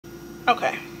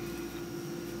Okay.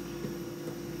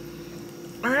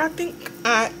 Alright, I think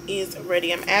I is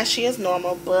ready. I'm ashy as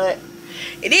normal, but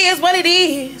it is what it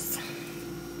is.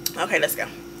 Okay, let's go.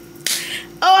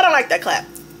 Oh, I don't like that clap.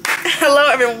 Hello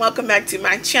everyone, welcome back to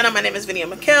my channel. My name is Vinny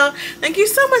McKell. Thank you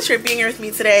so much for being here with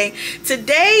me today.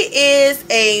 Today is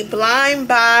a blind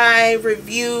buy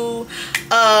review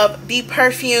of the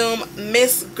Perfume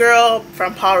Miss Girl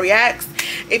from Paul Reacts.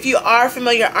 If you are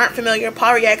familiar, aren't familiar,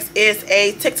 Paul Reacts is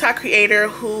a TikTok creator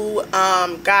who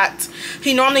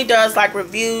he normally does like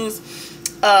reviews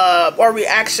or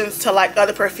reactions to like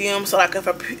other perfumes. So like if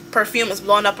a perfume is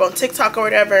blowing up on TikTok or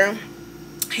whatever,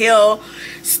 he'll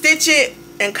stitch it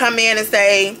and come in and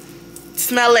say,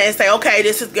 smell it and say, okay,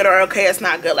 this is good, or okay, it's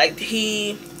not good. Like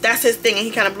that's his thing, and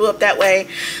he kind of blew up that way.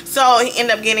 So he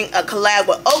ended up getting a collab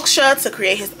with Oakcha to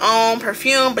create his own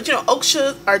perfume. But you know,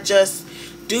 Oakcha are just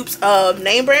dupes of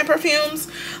name brand perfumes.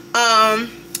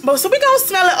 But so we're gonna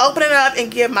smell it, open it up,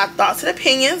 and give my thoughts and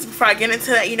opinions. Before I get into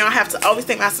that, you know, I have to always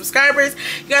thank my subscribers.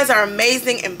 You guys are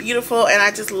amazing and beautiful, and I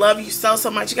just love you so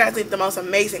much. You guys leave the most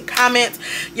amazing comments.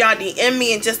 Y'all DM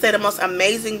me and just say the most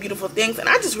amazing, beautiful things, and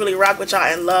I just really rock with y'all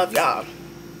and love y'all.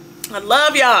 I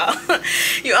love y'all.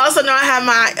 You also know I have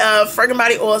my Fragrant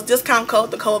Body Oils discount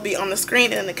code. The code will be on the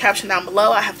screen and in the caption down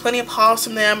below. I have plenty of hauls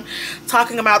from them,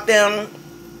 talking about them,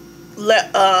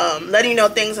 letting you know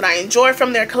things that I enjoy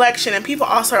from their collection. And people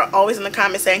also are always in the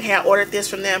comments saying, hey, I ordered this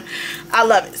from them. I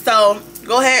love it. So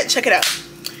go ahead, check it out.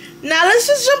 Now let's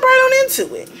just jump right on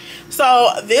into it.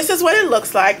 So this is what it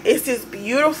looks like. It's this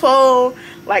beautiful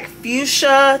like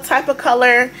fuchsia type of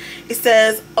color. It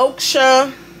says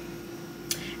Oakcha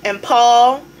and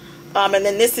Paul, and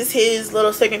then this is his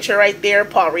little signature right there,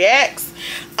 Paul Reacts.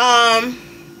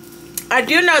 I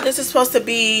do know this is supposed to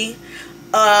be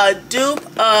a dupe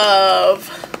of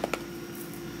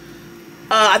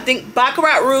I think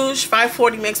Baccarat Rouge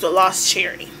 540 mixed with Lost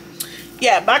Cherry.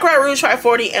 Yeah, Baccarat Rouge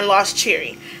 540 and Lost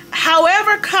Cherry.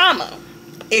 However,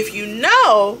 if you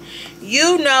know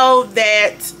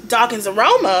that Daukens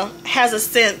Arome has a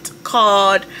scent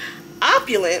called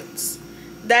Opulence.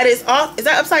 That is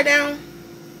that upside down?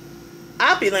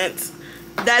 Opulence.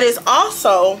 That is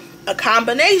also a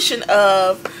combination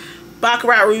of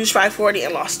Baccarat Rouge 540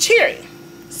 and Lost Cherry.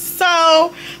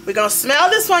 So we're gonna smell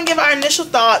this one, give our initial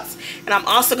thoughts, and I'm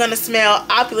also gonna smell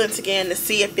Opulence again to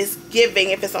see if it's giving,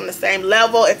 if it's on the same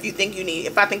level, if I think you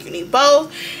need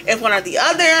both, if one or the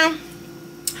other.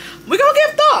 We're gonna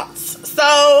give thoughts.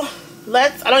 So I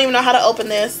don't even know how to open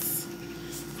this.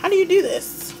 How do you do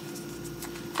this?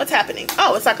 What's happening?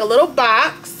 Oh, it's like a little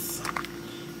box.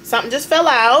 Something just fell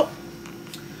out.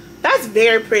 That's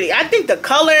very pretty. I think the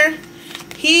color,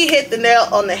 he hit the nail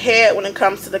on the head when it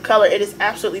comes to the color. It is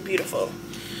absolutely beautiful.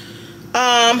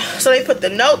 So they put the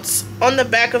notes on the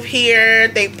back of here.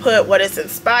 They put what it's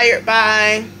inspired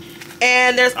by.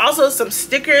 And there's also some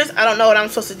stickers. I don't know what I'm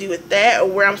supposed to do with that or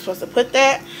where I'm supposed to put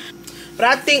that. But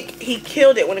I think he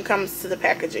killed it when it comes to the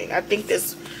packaging. I think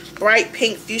this bright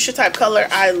pink fuchsia type color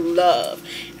I love.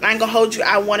 And I ain't gonna hold you,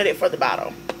 I wanted it for the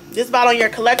bottle. This bottle in your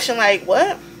collection, like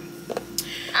what?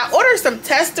 I ordered some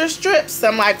tester strips,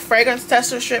 some like fragrance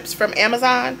tester strips from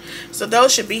Amazon. So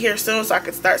those should be here soon so I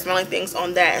can start smelling things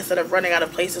on that instead of running out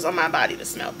of places on my body to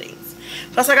smell things.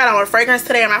 Plus I got on a fragrance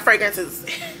today and my fragrance is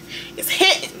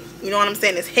hitting. You know what I'm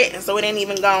saying? It's hitting. So it ain't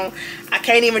even gone. I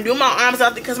can't even do my arms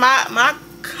out because my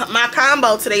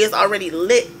combo today is already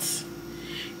lit.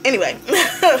 Anyway,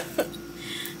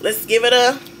 let's give it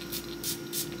a...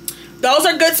 Those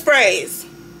are good sprays.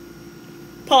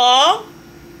 Paul,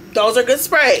 those are good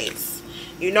sprays.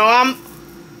 You know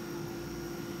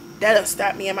that'll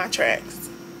stop me in my tracks.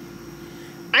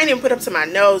 I ain't even put up to my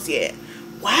nose yet.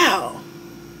 Wow.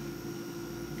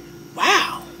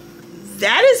 Wow.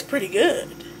 That is pretty good.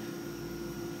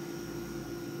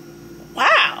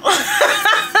 Wow.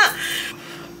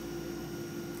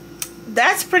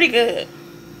 That's pretty good.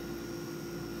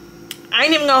 I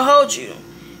ain't even gonna hold you.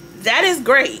 That is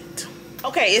great.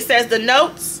 Okay, it says the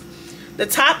notes. The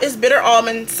top is bitter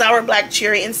almond, sour black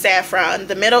cherry, and saffron.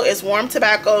 The middle is warm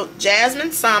tobacco, jasmine,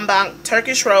 sambank,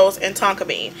 Turkish rose, and tonka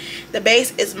bean. The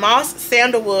base is moss,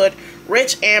 sandalwood,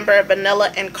 rich amber,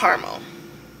 vanilla, and caramel.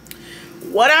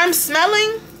 What I'm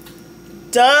smelling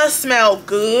does smell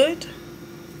good.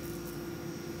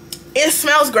 It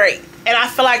smells great. And I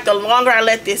feel like the longer I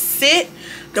let this sit,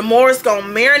 the more it's gonna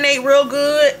marinate real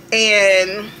good,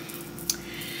 and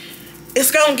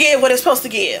it's gonna give what it's supposed to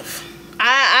give.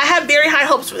 I have very high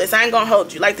hopes for this. I ain't gonna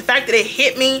hold you. Like the fact that it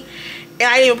hit me and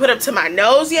I didn't even put it up to my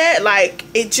nose yet, like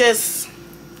it just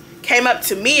came up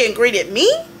to me and greeted me.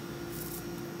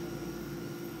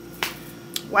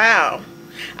 Wow.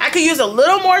 I could use a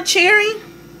little more cherry,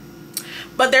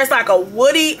 but there's like a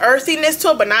woody earthiness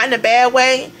to it, but not in a bad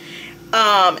way.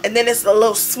 And then it's a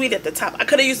little sweet at the top. I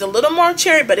could have used a little more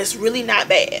cherry, but it's really not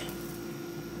bad.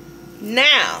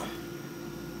 Now,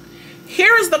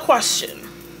 here is the question.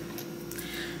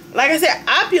 Like I said,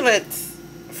 Opulence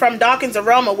from Daukens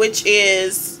Arome, which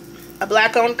is a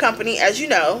black-owned company, as you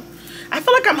know. I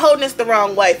feel like I'm holding this the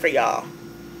wrong way for y'all.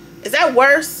 Is that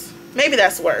worse? Maybe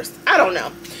that's worse. I don't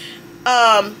know.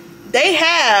 They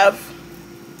have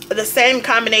the same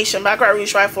combination, Baccarat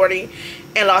Rouge 540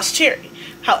 and Lost Cherry.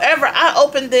 However, I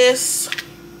opened this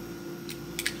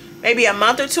maybe a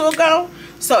month or two ago,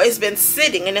 so it's been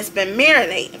sitting and it's been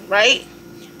marinating, right?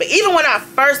 But even when I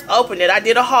first opened it, I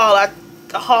did a haul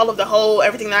of the whole,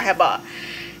 everything that I had bought.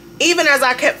 Even as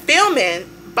I kept filming,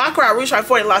 Baccarat Rouge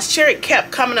 540 Lost Cherry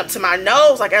kept coming up to my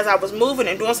nose, like as I was moving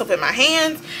and doing stuff with my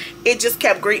hands, it just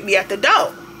kept greeting me at the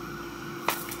door.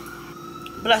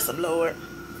 Bless him, Lord.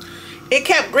 It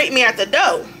kept greeting me at the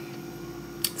door.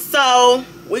 So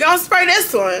we're gonna spray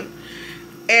this one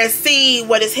and see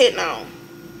what it's hitting on.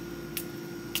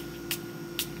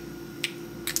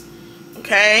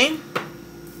 Okay.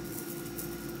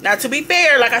 Now, to be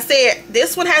fair, like I said,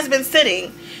 this one has been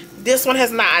sitting. This one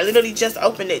has not. I literally just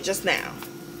opened it just now.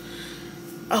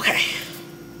 Okay.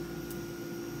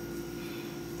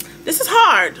 This is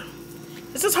hard.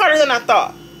 This is harder than I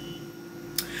thought.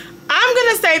 I'm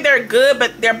going to say they're good,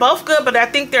 but they're both good, but I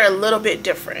think they're a little bit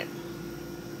different.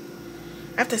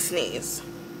 I have to sneeze.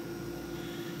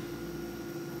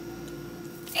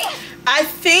 I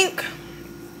think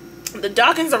the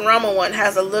Daukens Arome one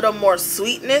has a little more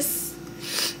sweetness.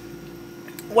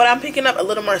 What I'm picking up, a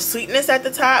little more sweetness at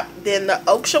the top than the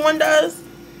Oakcha one does.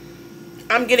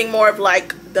 I'm getting more of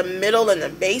like the middle and the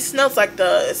base notes, like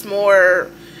it's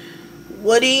more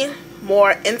woody,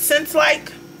 more incense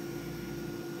like.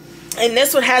 And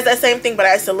this one has that same thing, but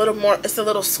it's a little more, it's a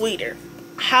little sweeter.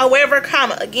 However,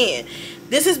 again,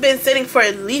 this has been sitting for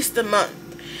at least a month,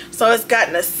 so it's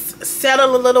gotten to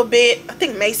settle a little bit. I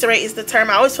think macerate is the term.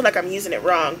 I always feel like I'm using it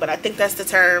wrong, but I think that's the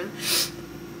term.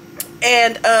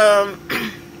 And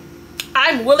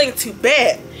I'm willing to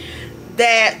bet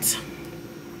that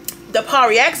the Paul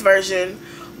Reacts version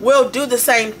will do the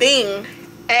same thing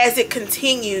as it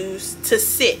continues to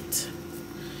sit.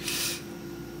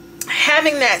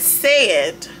 Having that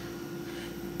said,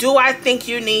 do I think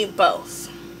you need both?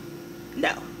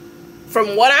 No.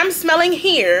 From what I'm smelling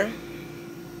here,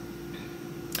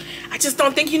 I just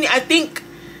don't think you need. I think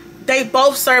they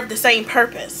both serve the same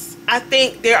purpose. I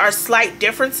think there are slight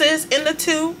differences in the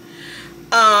two.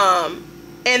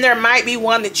 And there might be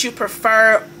one that you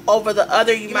prefer over the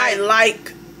other. You might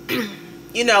like,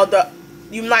 you know,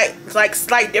 you might like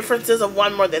slight differences of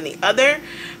one more than the other.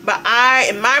 But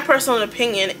in my personal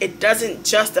opinion, it doesn't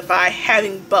justify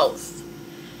having both.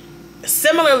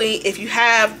 Similarly, if you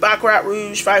have Baccarat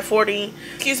Rouge 540,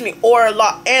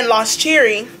 and Lost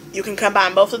Cherry, you can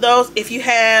combine both of those. If you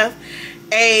have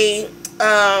a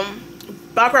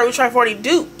Baccarat Rouge 540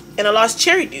 dupe and a Lost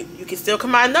Cherry dupe, you can still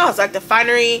combine those, like the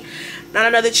Finery, Not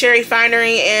Another Cherry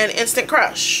Finery, and Instant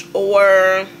Crush.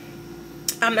 Or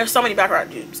there's so many Baccarat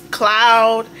dupes,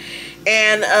 Cloud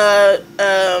and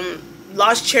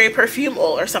Lost Cherry Perfume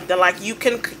Oil or something. Like you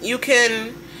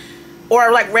can,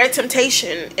 or like Red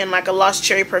Temptation and like a Lost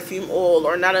Cherry Perfume Oil,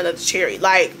 or Not Another Cherry.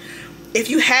 Like if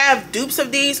you have dupes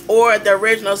of these or the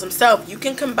originals themselves, you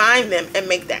can combine them and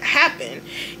make that happen.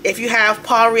 If you have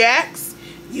Paul Reacts,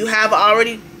 you have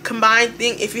already combined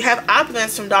thing. If you have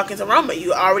Opulence from Daukens Arome,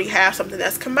 you already have something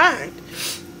that's combined.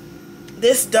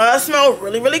 This does smell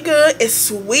really, really good. It's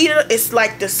sweeter. It's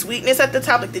like the sweetness at the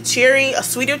top, like the cherry, a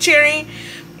sweeter cherry.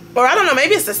 Or I don't know,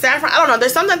 maybe it's the saffron. I don't know.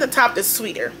 There's something at the top that's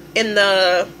sweeter in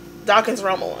the Daukens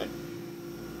Arome one.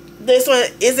 This one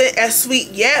isn't as sweet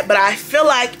yet, but I feel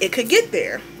like it could get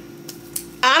there.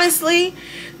 Honestly,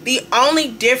 the only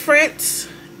difference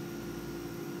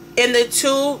in the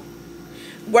two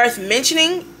worth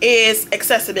mentioning is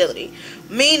accessibility.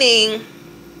 Meaning,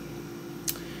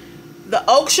 the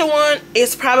Oakcha one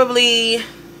is probably,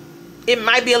 it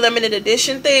might be a limited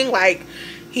edition thing. Like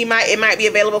it might be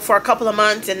available for a couple of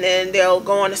months and then they'll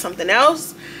go on to something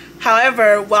else.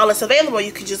 However, while it's available,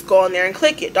 you can just go on there and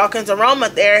click it. Daukens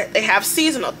Arome, they have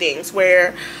seasonal things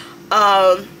where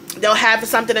they'll have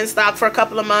something in stock for a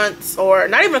couple of months, or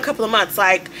not even a couple of months.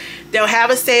 Like they'll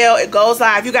have a sale, it goes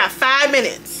live. You got 5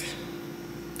 minutes.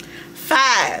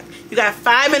 You got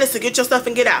 5 minutes to get your stuff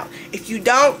and get out. If you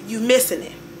don't, you missing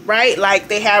it. Right? Like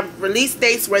they have release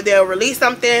dates where they'll release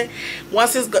something.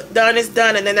 Once it's done, it's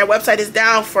done, and then their website is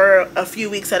down for a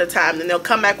few weeks at a time. Then they'll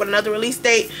come back with another release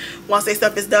date once their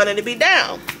stuff is done and it'll be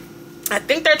down. I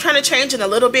think they're trying to change it a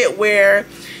little bit where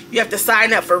You have to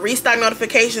sign up for restock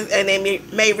notifications, and they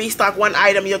may restock one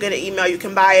item. You'll get an email, you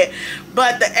can buy it.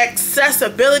 But the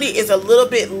accessibility is a little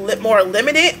bit more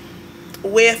limited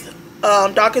with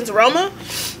Daukens Arome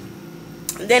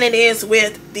than it is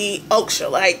with the Oakcha.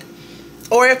 Like,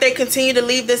 or if they continue to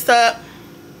leave this up,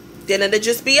 then it'll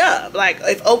just be up. Like,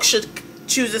 if Oakcha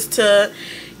chooses to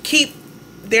keep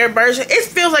their version, it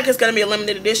feels like it's going to be a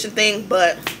limited edition thing,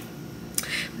 but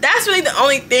that's really the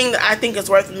only thing that I think is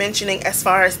worth mentioning as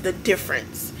far as the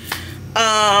difference.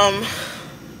 I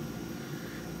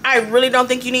really don't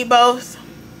think you need both.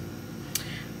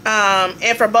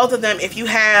 And for both of them, if you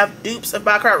have dupes of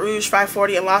Baccarat Rouge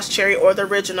 540 and Lost Cherry, or the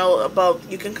original of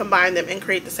both, you can combine them and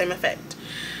create the same effect.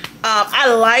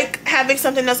 I like having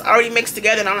something that's already mixed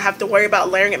together and I don't have to worry about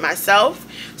layering it myself.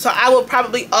 So I will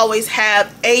probably always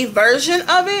have a version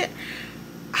of it.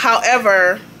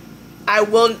 However, I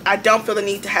don't feel the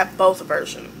need to have both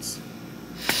versions.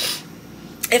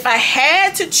 If I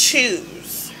had to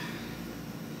choose,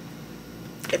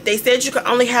 if they said you could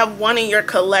only have one in your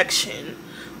collection,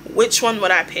 which one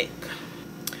would I pick?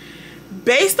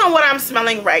 Based on what I'm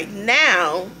smelling right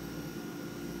now,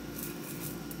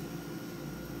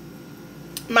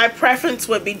 my preference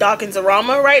would be Daukens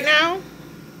Arome right now.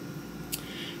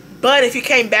 But if you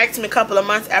came back to me a couple of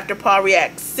months after Paul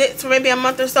Reacts sits for maybe a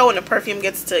month or so and the perfume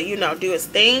gets to, you know, do its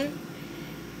thing,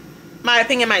 my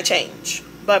opinion might change.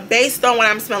 But based on what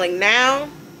I'm smelling now,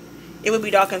 it would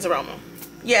be Daukens Arome.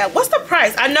 Yeah, what's the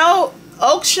price? I know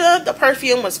Oakcha, the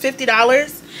perfume, was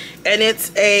 $50 and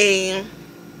it's a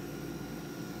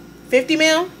 50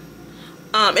 ml.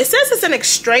 It says it's an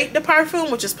extrait de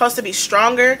parfum, which is supposed to be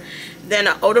stronger than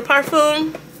an eau de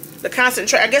parfum. The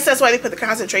concentrate, I guess that's why they put the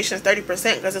concentration as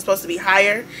 30%, because it's supposed to be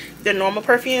higher than normal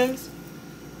perfumes.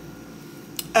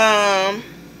 I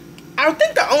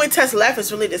think the only test left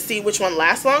is really to see which one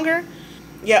lasts longer.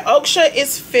 Yeah, Oakcha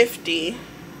is 50.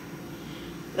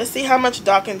 Let's see how much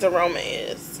Daukens Arome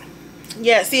is.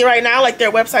 Yeah, see right now, like,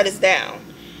 their website is down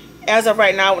as of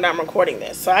right now when I'm recording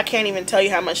this, so I can't even tell you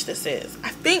how much this is. I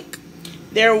think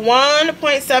their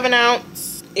 1.7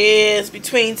 ounce is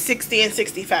between 60 and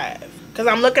 65. Because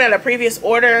I'm looking at a previous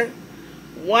order.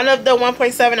 One of the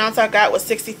 1.7 ounce I got was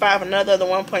 65. Another, the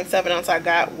 1.7 ounce I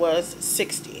got was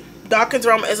 60. Daukens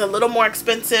Arome is a little more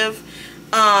expensive.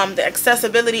 The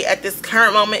accessibility at this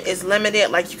current moment is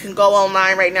limited. Like, you can go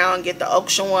online right now and get the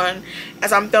Oakcha one.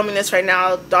 As I'm filming this right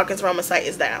now, Daukens Arome site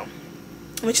is down,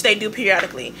 which they do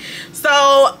periodically.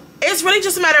 So it's really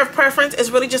just a matter of preference. It's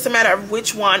really just a matter of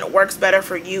which one works better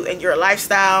for you and your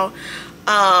lifestyle.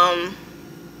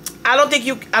 I don't think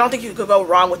you could go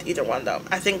wrong with either one, though.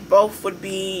 I think both would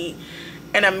be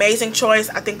an amazing choice.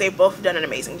 I think they both have done an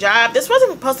amazing job. This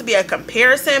wasn't supposed to be a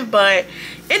comparison, but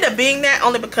ended up being that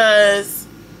only because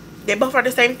they both are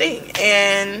the same thing.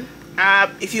 And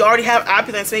if you already have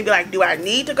opulence, maybe like, do I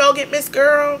need to go get Miss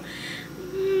Girl?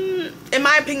 In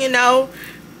my opinion, no.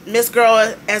 Miss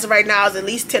Girl, as of right now, is at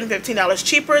least $10 to $15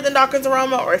 cheaper than Daukens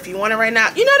Arome. Or if you want it right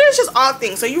now, you know, there's just all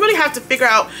things. So you really have to figure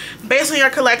out, based on your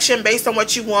collection, based on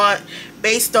what you want,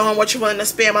 based on what you're willing to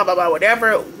spend, blah, blah, blah,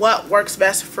 whatever, what works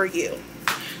best for you.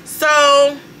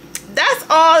 So that's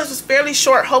all. This was fairly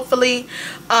short, hopefully,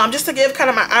 just to give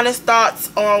kind of my honest thoughts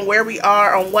on where we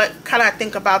are, on what kind of I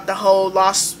think about the whole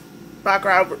Lost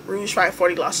Baccarat Rouge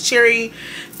 540 Lost Cherry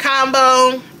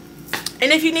combo.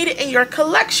 And if you need it in your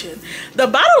collection. The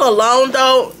bottle alone,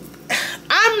 though,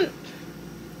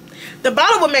 the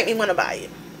bottle would make me want to buy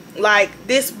it. Like,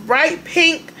 this bright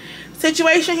pink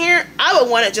situation here, I would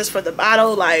want it just for the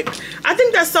bottle. Like, I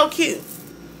think that's so cute.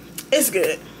 It's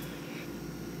good.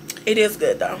 It is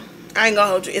good, though. I ain't gonna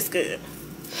hold you. It's good.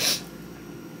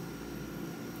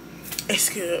 It's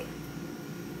good.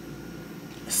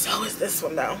 So is this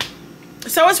one, though.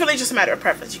 So it's really just a matter of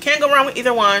preference. You can't go wrong with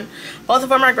either one. Both of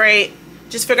them are great.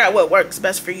 Just figure out what works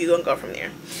best for you and go from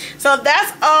there. So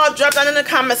that's all. Drop down in the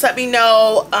comments. Let me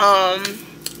know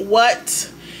what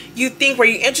you think. Were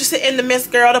you interested in the Miss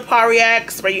Girl, the Paul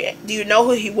Reacts? Do you know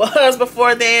who he was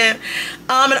before then?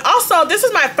 And also, this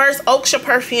is my first Oakcha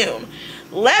perfume.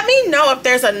 Let me know if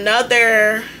there's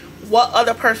what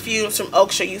other perfumes from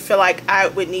Oakcha you feel like I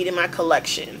would need in my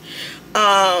collection.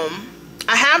 I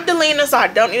have Delina, so I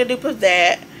don't need a dupe of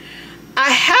that. I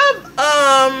have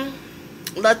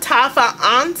Latafa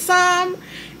Ansam,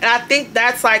 and I think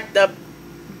that's like the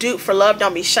dupe for Love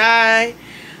Don't Be Shy. I'm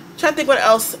trying to think what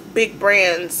else big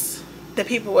brands that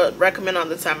people would recommend all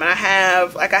the time. And I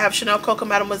have Chanel Coco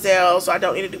Mademoiselle, so I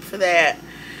don't need a dupe for that.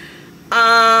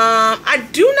 I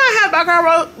do not have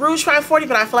Baccarat Rouge 540,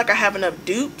 but I feel like I have enough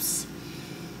dupes.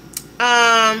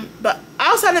 But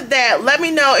outside of that, let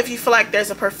me know if you feel like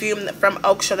there's a perfume from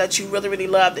Oakcha that you really, really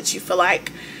love, that you feel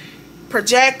like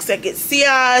projects, it gets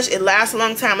sillage, it lasts a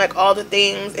long time, like all the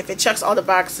things. If it checks all the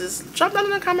boxes, drop down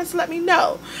in the comments to let me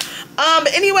know.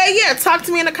 But anyway, yeah, talk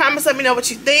to me in the comments, let me know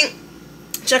what you think.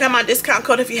 Check out my discount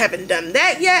code if you haven't done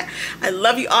that yet. I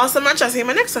love you all so much. I'll see you in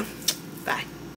my next one. Bye.